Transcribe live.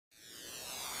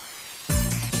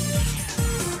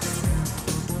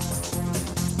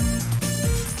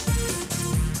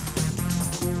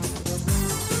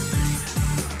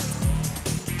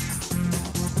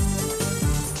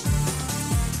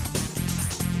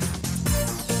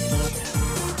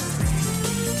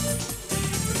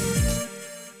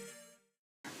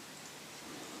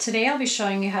Today I'll be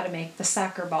showing you how to make the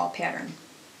soccer ball pattern.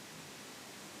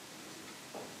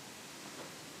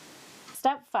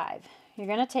 Step 5. You're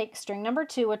going to take string number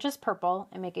 2, which is purple,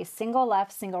 and make a single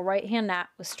left, single right hand knot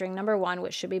with string number 1,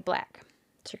 which should be black.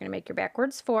 So you're going to make your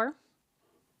backwards 4,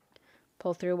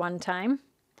 pull through 1 time,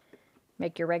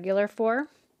 make your regular 4,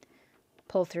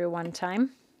 pull through 1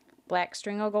 time, black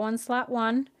string will go in slot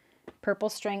 1, purple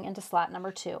string into slot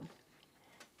number 2.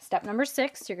 Step number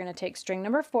 6, you're going to take string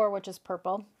number 4, which is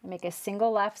purple, and make a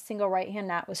single left, single right hand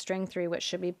knot with string 3, which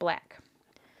should be black.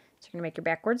 So you're going to make your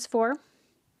backwards 4,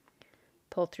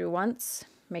 pull through once,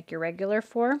 make your regular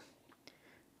 4,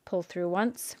 pull through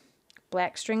once,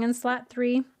 black string in slot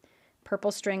 3,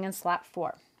 purple string in slot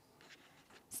 4.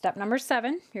 Step number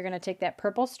 7, you're going to take that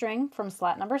purple string from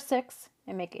slot number 6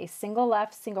 and make a single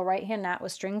left, single right hand knot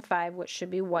with string 5, which should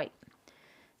be white.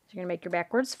 So you're going to make your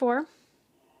backwards 4,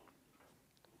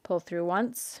 pull through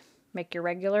once, make your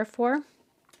regular 4,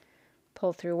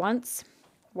 pull through once,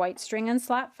 white string in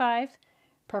slot 5,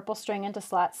 purple string into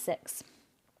slot 6.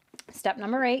 Step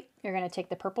number 8, you're going to take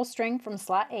the purple string from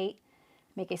slot 8,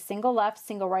 make a single left,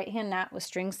 single right hand knot with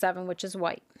string 7, which is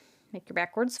white. Make your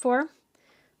backwards 4,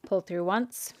 pull through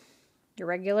once, your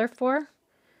regular 4,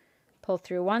 pull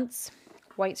through once,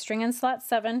 white string in slot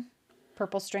 7,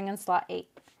 purple string in slot 8.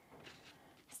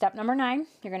 Step number 9,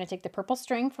 you're going to take the purple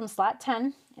string from slot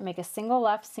 10 and make a single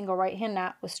left, single right hand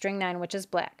knot with string 9, which is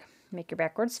black. Make your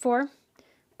backwards 4,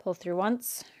 pull through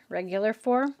once, regular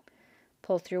 4,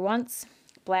 pull through once,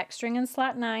 black string in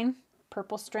slot 9,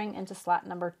 purple string into slot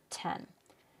number 10.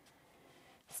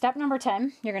 Step number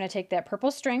 10, you're going to take that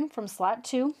purple string from slot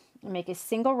 2 and make a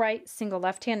single right, single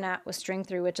left hand knot with string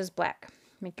 3, which is black.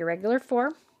 Make your regular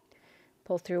 4,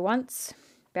 pull through once,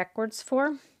 backwards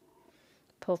 4,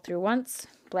 pull through once,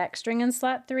 black string in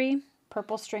slot 3,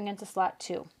 purple string into slot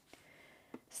 2.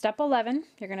 Step 11,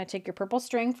 you're going to take your purple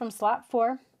string from slot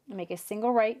 4 and make a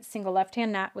single right, single left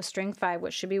hand knot with string 5,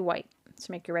 which should be white.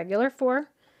 So make your regular 4,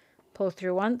 pull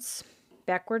through once,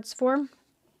 backwards 4,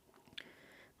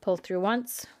 pull through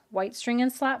once, white string in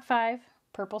slot 5,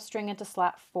 purple string into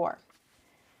slot 4.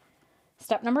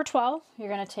 Step number 12,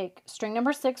 you're going to take string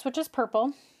number 6, which is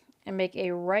purple, and make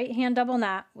a right hand double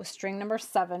knot with string number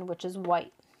 7, which is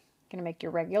white. You're going to make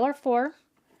your regular 4,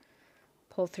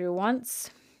 pull through once,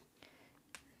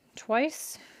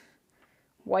 twice,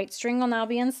 white string will now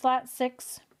be in slot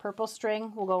 6, purple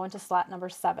string will go into slot number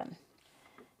 7.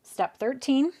 Step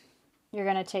 13, you're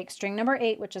going to take string number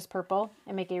 8, which is purple,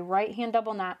 and make a right hand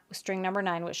double knot with string number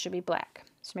 9, which should be black.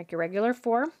 So make your regular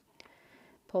 4,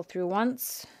 pull through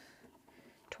once,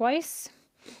 twice,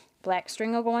 black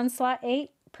string will go in slot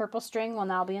 8, purple string will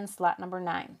now be in slot number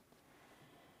 9.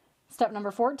 Step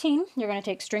number 14, you're going to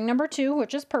take string number 2,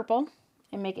 which is purple,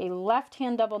 and make a left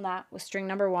hand double knot with string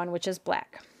number 1, which is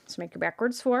black. So make your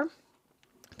backwards 4,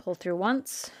 pull through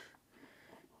once,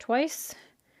 twice,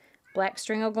 black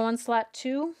string will go in slot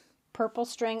 2, purple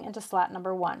string into slot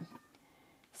number 1.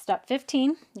 Step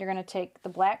 15, you're going to take the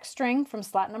black string from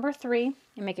slot number 3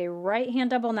 and make a right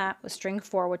hand double knot with string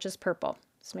 4, which is purple.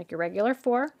 So make your regular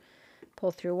 4,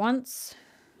 pull through once,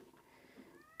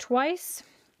 twice,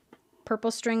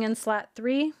 purple string in slot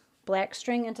 3, black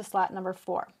string into slot number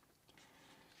 4.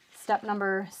 Step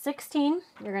number 16,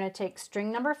 you're going to take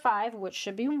string number 5, which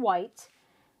should be white,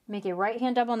 make a right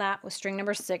hand double knot with string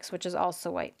number 6, which is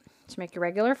also white. So make your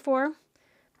regular 4,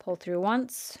 pull through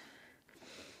once,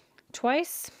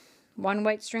 twice, one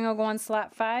white string will go on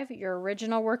slot 5, your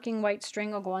original working white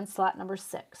string will go on slot number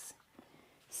 6.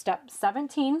 Step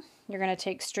 17, you're going to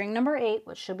take string number 8,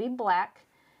 which should be black,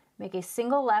 make a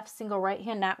single left, single right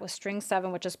hand knot with string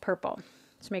 7, which is purple.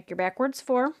 So make your backwards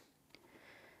 4,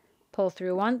 pull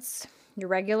through once, your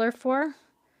regular 4,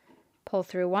 pull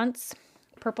through once,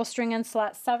 purple string in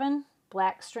slot 7,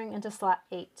 black string into slot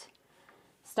 8.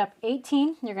 Step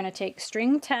 18, you're going to take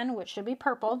string 10, which should be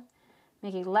purple,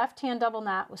 make a left hand double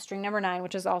knot with string number 9,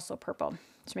 which is also purple.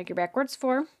 So make your backwards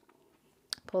 4,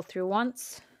 pull through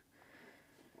once,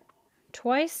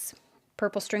 twice,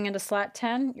 purple string into slot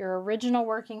 10, your original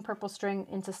working purple string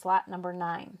into slot number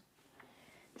 9.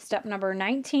 Step number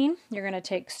 19, you're going to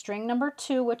take string number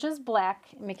 2, which is black,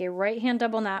 and make a right hand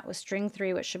double knot with string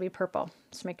 3, which should be purple.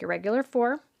 So make your regular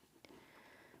 4,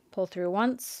 pull through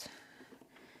once,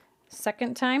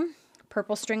 second time,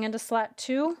 purple string into slot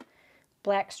 2,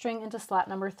 black string into slot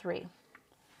number 3.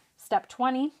 Step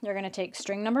 20, you're going to take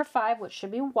string number 5, which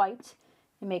should be white,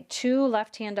 and make 2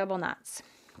 left hand double knots.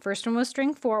 First one was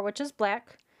string 4, which is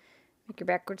black. Make your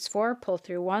backwards 4, pull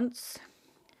through once,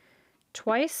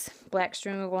 twice, black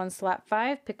string will go in slot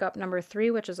 5, pick up number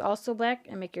 3, which is also black,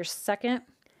 and make your second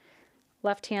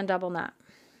left hand double knot.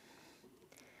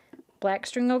 Black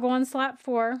string will go in slot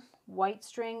 4, white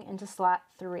string into slot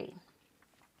 3.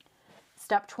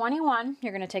 Step 21,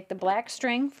 you're going to take the black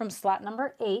string from slot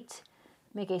number 8,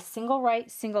 make a single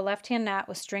right, single left hand knot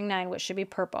with string 9, which should be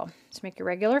purple. So make your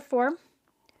regular 4,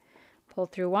 pull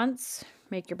through once,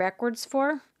 make your backwards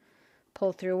 4,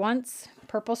 pull through once,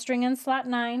 purple string in slot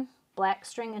 9, black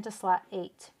string into slot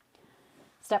 8.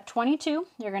 Step 22,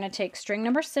 you're going to take string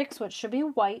number 6, which should be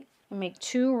white, and make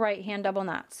 2 right hand double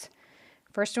knots.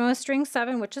 First one with string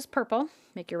 7, which is purple,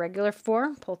 make your regular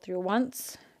 4, pull through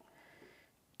once,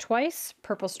 twice,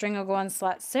 purple string will go on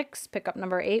slot 6, pick up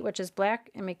number 8, which is black,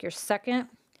 and make your second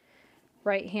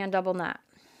right hand double knot.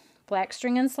 Black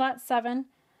string in slot 7,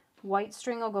 white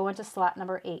string will go into slot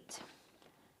number 8.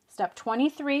 Step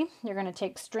 23, you're going to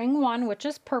take string 1, which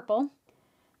is purple,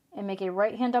 and make a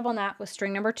right hand double knot with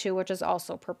string number 2, which is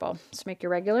also purple. So make your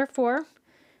regular 4,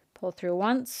 pull through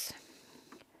once,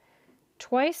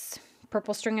 twice,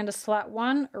 purple string into slot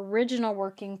 1, original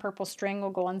working purple string will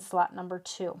go in slot number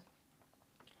 2.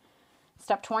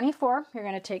 Step 24, you're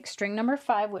going to take string number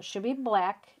 5, which should be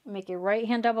black, and make a right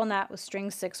hand double knot with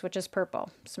string 6, which is purple.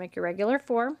 So make your regular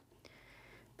 4,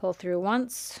 pull through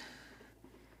once,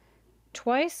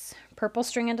 twice, purple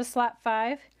string into slot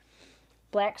 5,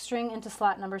 black string into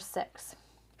slot number 6.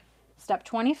 Step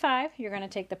 25, you're going to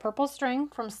take the purple string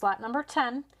from slot number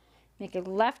 10, make a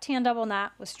left hand double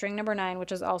knot with string number 9,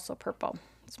 which is also purple.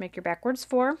 So make your backwards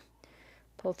 4,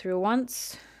 pull through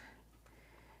once,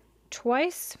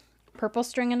 twice, purple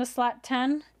string into slot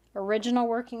 10, original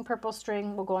working purple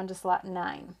string will go into slot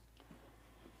 9.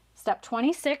 Step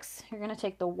 26, you're going to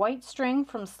take the white string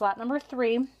from slot number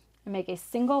 3 and make a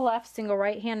single left, single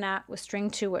right hand knot with string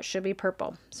 2, which should be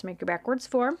purple. So make your backwards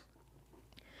 4,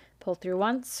 pull through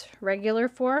once, regular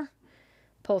 4,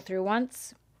 pull through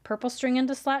once, purple string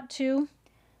into slot 2,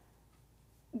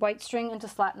 white string into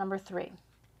slot number 3.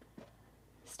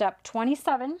 Step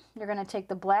 27, you're going to take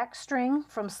the black string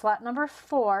from slot number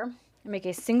 4 and make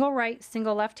a single right,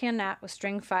 single left hand knot with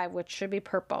string 5, which should be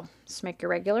purple. So make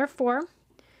your regular 4,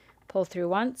 pull through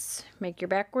once, make your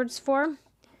backwards 4,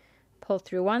 pull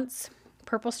through once,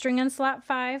 purple string in slot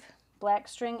 5, black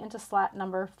string into slot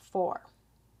number 4.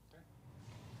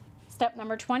 Step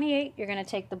number 28, you're going to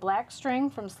take the black string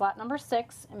from slot number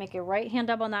 6 and make a right hand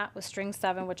double knot with string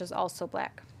 7, which is also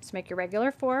black. So make your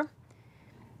regular 4,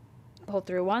 pull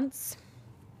through once,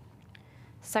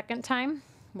 second time,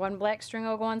 one black string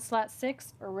will go on slot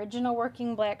 6, original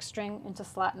working black string into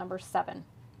slot number 7.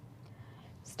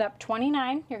 Step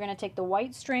 29, you're going to take the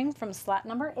white string from slot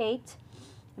number 8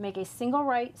 and make a single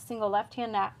right, single left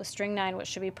hand knot with string 9, which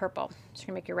should be purple. So you're going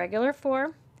to make your regular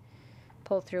 4,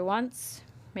 pull through once,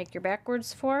 make your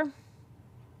backwards 4,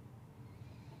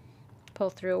 pull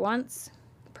through once,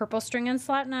 purple string in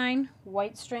slot 9,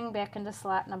 white string back into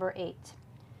slot number 8.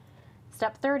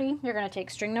 Step 30, you're going to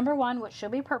take string number 1, which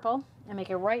should be purple, and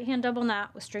make a right hand double knot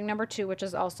with string number 2, which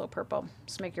is also purple.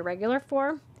 So make your regular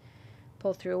 4,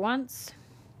 pull through once,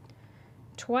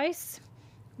 twice,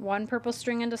 one purple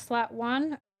string into slot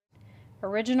 1,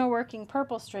 original working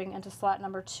purple string into slot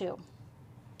number 2.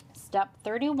 Step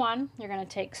 31, you're going to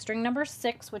take string number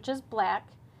 6, which is black,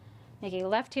 make a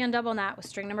left hand double knot with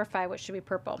string number 5, which should be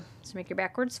purple. So make your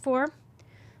backwards 4,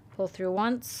 pull through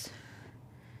once,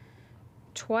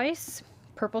 twice,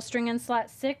 purple string in slot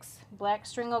 6, black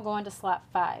string will go into slot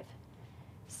 5.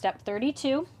 Step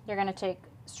 32, you're going to take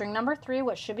string number 3,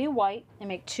 which should be white, and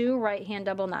make 2 right hand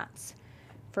double knots.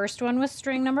 First one with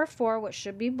string number 4, which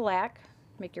should be black,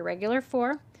 make your regular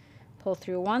 4, pull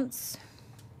through once,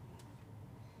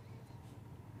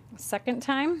 second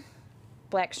time,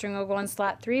 black string will go in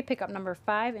slot 3, pick up number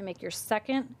 5, and make your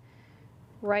second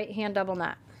right hand double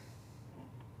knot.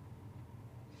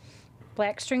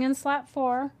 Black string in slot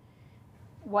 4,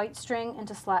 white string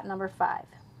into slot number 5.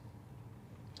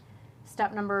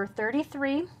 Step number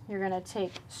 33, you're going to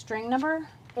take string number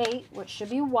 8, which should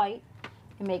be white,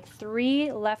 and make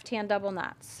 3 left hand double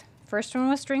knots. First one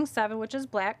with string 7, which is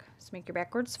black, so make your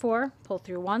backwards 4, pull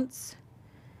through once,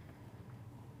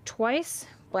 twice,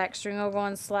 black string will go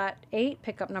in slot 8,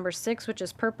 pick up number 6, which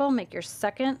is purple, make your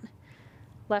second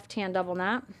left hand double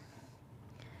knot.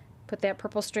 Put that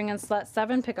purple string in slot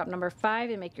 7, pick up number 5,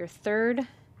 and make your third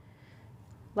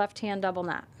left hand double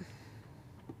knot.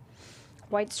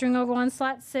 White string will go on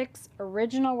slot 6,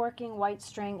 original working white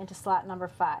string into slot number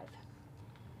 5.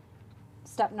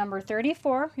 Step number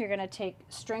 34, you're going to take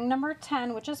string number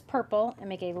 10, which is purple, and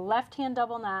make a left hand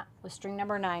double knot with string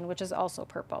number 9, which is also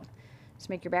purple. So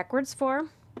make your backwards 4,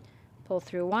 pull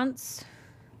through once,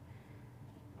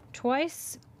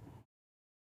 twice,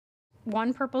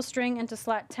 one purple string into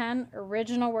slot 10,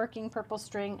 original working purple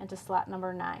string into slot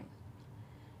number 9.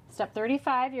 Step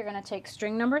 35, you're going to take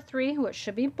string number 3, which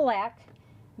should be black,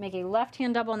 make a left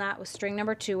hand double knot with string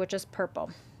number 2, which is purple.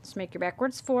 So make your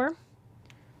backwards 4,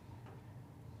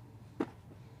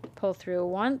 pull through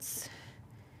once,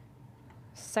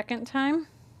 second time,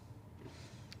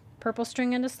 purple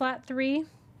string into slot 3,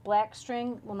 black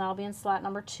string will now be in slot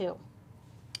number 2.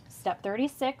 Step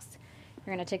 36,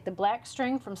 you're going to take the black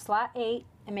string from slot 8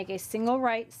 and make a single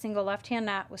right, single left hand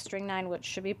knot with string 9, which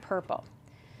should be purple.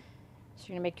 So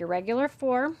you're going to make your regular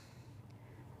 4,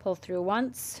 pull through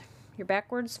once, your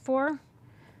backwards 4,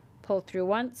 pull through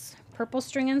once, purple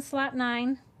string in slot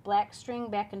 9, black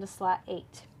string back into slot 8.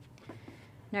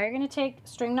 Now you're going to take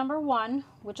string number 1,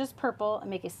 which is purple, and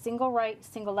make a single right,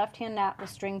 single left hand knot with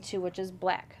string 2, which is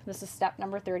black. This is step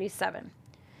number 37.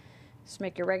 So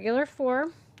make your regular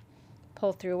 4,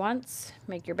 pull through once,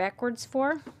 make your backwards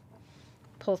 4,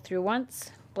 pull through once,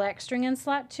 black string in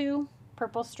slot 2,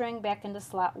 purple string back into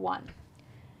slot 1.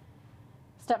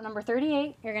 Step number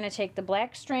 38, you're going to take the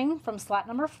black string from slot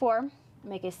number 4,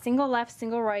 make a single left,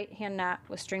 single right hand knot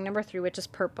with string number 3, which is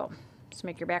purple. So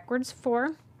make your backwards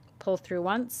 4, pull through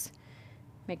once,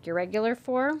 make your regular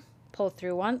 4, pull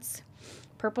through once,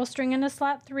 purple string into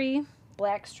slot 3,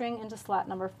 black string into slot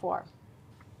number 4.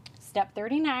 Step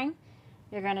 39,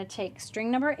 you're going to take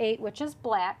string number 8, which is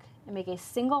black, and make a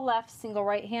single left, single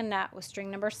right hand knot with string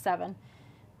number 7,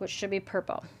 which should be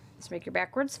purple. So make your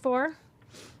backwards 4,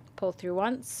 pull through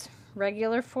once,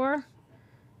 regular 4,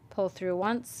 pull through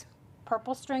once,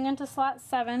 purple string into slot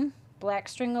 7, black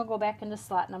string will go back into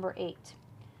slot number 8.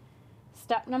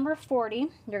 Step number 40,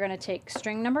 you're going to take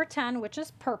string number 10, which is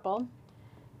purple,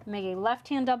 make a left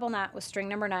hand double knot with string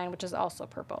number 9, which is also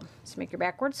purple. So make your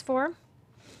backwards 4,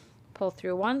 pull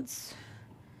through once,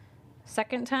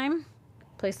 second time,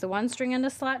 place the 1 string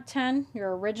into slot 10,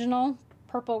 your original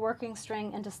purple working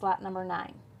string into slot number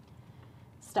 9.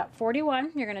 Step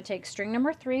 41, you're going to take string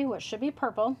number 3, which should be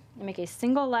purple, and make a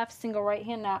single left, single right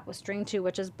hand knot with string 2,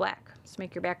 which is black. So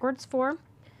make your backwards 4,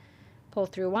 pull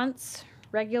through once,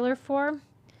 regular 4,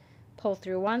 pull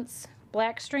through once,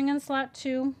 black string in slot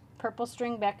 2, purple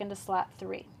string back into slot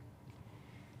 3.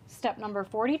 Step number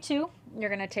 42, you're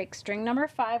going to take string number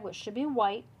 5, which should be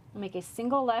white, and make a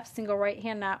single left, single right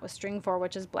hand knot with string 4,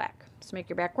 which is black. So make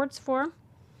your backwards 4,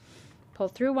 pull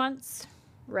through once,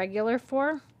 regular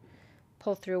 4,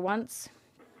 pull through once,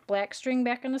 black string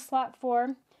back into slot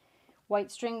 4,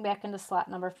 white string back into slot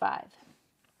number 5.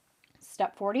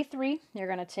 Step 43, you're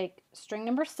going to take string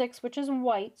number 6, which is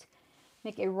white,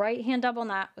 make a right hand double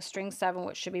knot with string 7,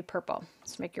 which should be purple.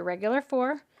 So make your regular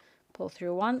 4, pull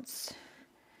through once,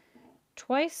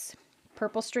 twice,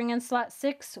 purple string in slot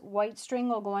 6, white string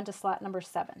will go into slot number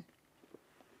 7.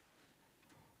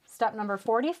 Step number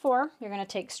 44, you're going to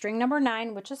take string number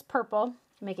 9, which is purple,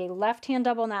 make a left hand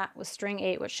double knot with string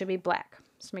 8, which should be black.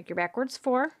 So make your backwards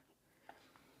 4,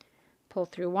 pull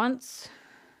through once,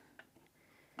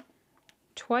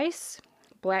 twice,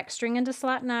 black string into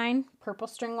slot 9, purple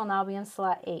string will now be in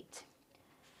slot 8.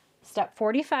 Step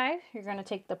 45, you're going to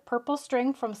take the purple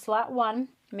string from slot 1,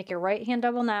 make your right hand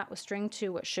double knot with string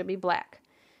 2, which should be black.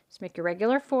 So make your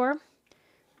regular 4,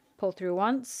 pull through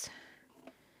once,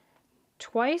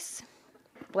 twice,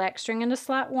 black string into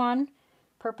slot 1,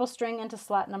 purple string into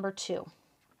slot number 2.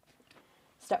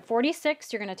 Step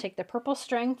 46, you're going to take the purple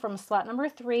string from slot number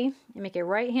 3 and make a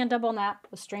right hand double knot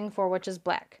with string 4, which is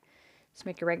black. So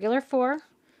make your regular 4,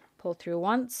 pull through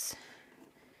once,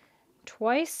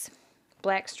 twice,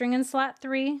 black string in slot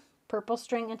 3, purple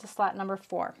string into slot number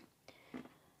 4.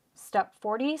 Step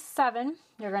 47,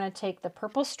 you're going to take the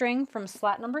purple string from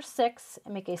slot number 6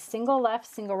 and make a single left,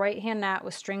 single right hand knot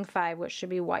with string 5, which should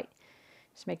be white.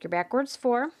 So make your backwards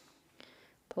 4,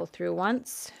 pull through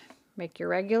once, make your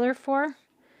regular 4,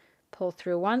 pull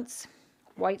through once,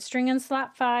 white string in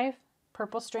slot 5,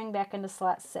 purple string back into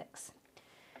slot 6.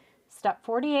 Step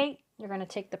 48, you're going to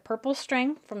take the purple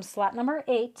string from slot number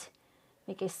 8,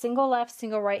 make a single left,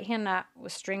 single right hand knot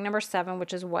with string number 7,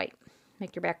 which is white.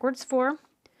 Make your backwards 4,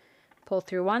 pull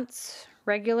through once,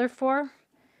 regular 4,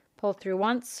 pull through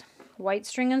once, white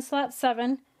string in slot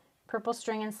 7, purple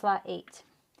string in slot 8.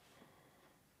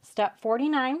 Step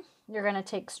 49, you're going to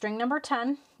take string number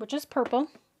 10, which is purple,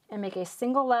 and make a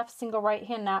single left, single right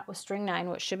hand knot with string 9,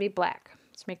 which should be black.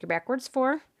 So make your backwards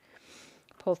 4,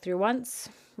 pull through once,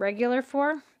 regular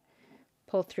 4,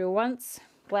 pull through once,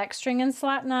 black string in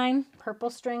slot 9, purple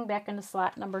string back into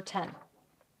slot number 10.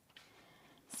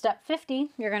 Step 50,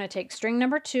 you're going to take string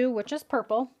number 2, which is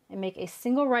purple, and make a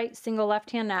single right, single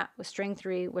left hand knot with string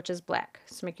 3, which is black.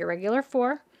 So make your regular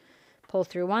 4, pull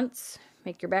through once,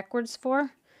 make your backwards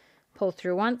 4, pull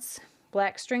through once,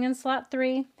 black string in slot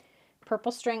 3,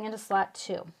 purple string into slot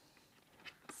 2.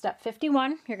 Step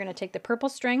 51, you're going to take the purple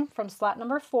string from slot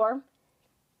number 4,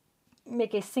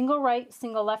 make a single right,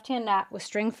 single left hand knot with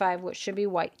string 5, which should be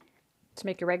white. So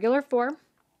make your regular 4,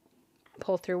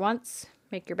 pull through once,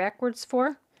 make your backwards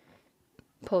 4,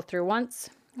 pull through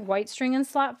once, white string in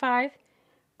slot 5,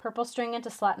 purple string into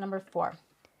slot number 4.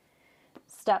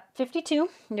 Step 52,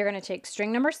 you're going to take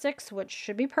string number 6, which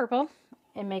should be purple,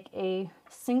 and make a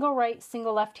single right,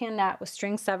 single left hand knot with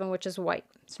string 7, which is white.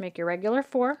 So make your regular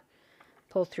 4,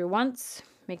 pull through once,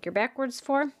 make your backwards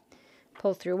 4,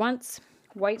 pull through once,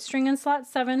 white string in slot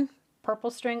 7,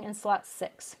 purple string in slot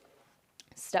 6.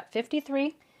 Step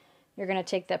 53, you're going to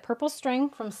take that purple string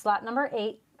from slot number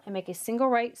 8 and make a single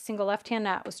right, single left hand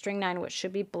knot with string 9, which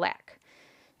should be black.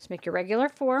 So make your regular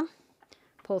 4,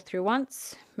 pull through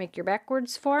once, make your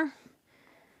backwards 4,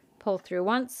 pull through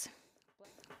once,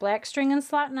 black string in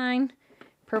slot 9,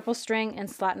 purple string in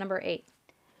slot number 8.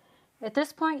 At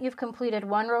this point, you've completed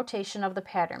one rotation of the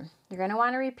pattern. You're going to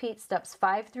want to repeat steps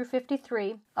 5 through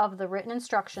 53 of the written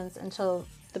instructions until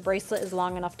the bracelet is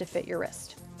long enough to fit your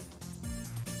wrist.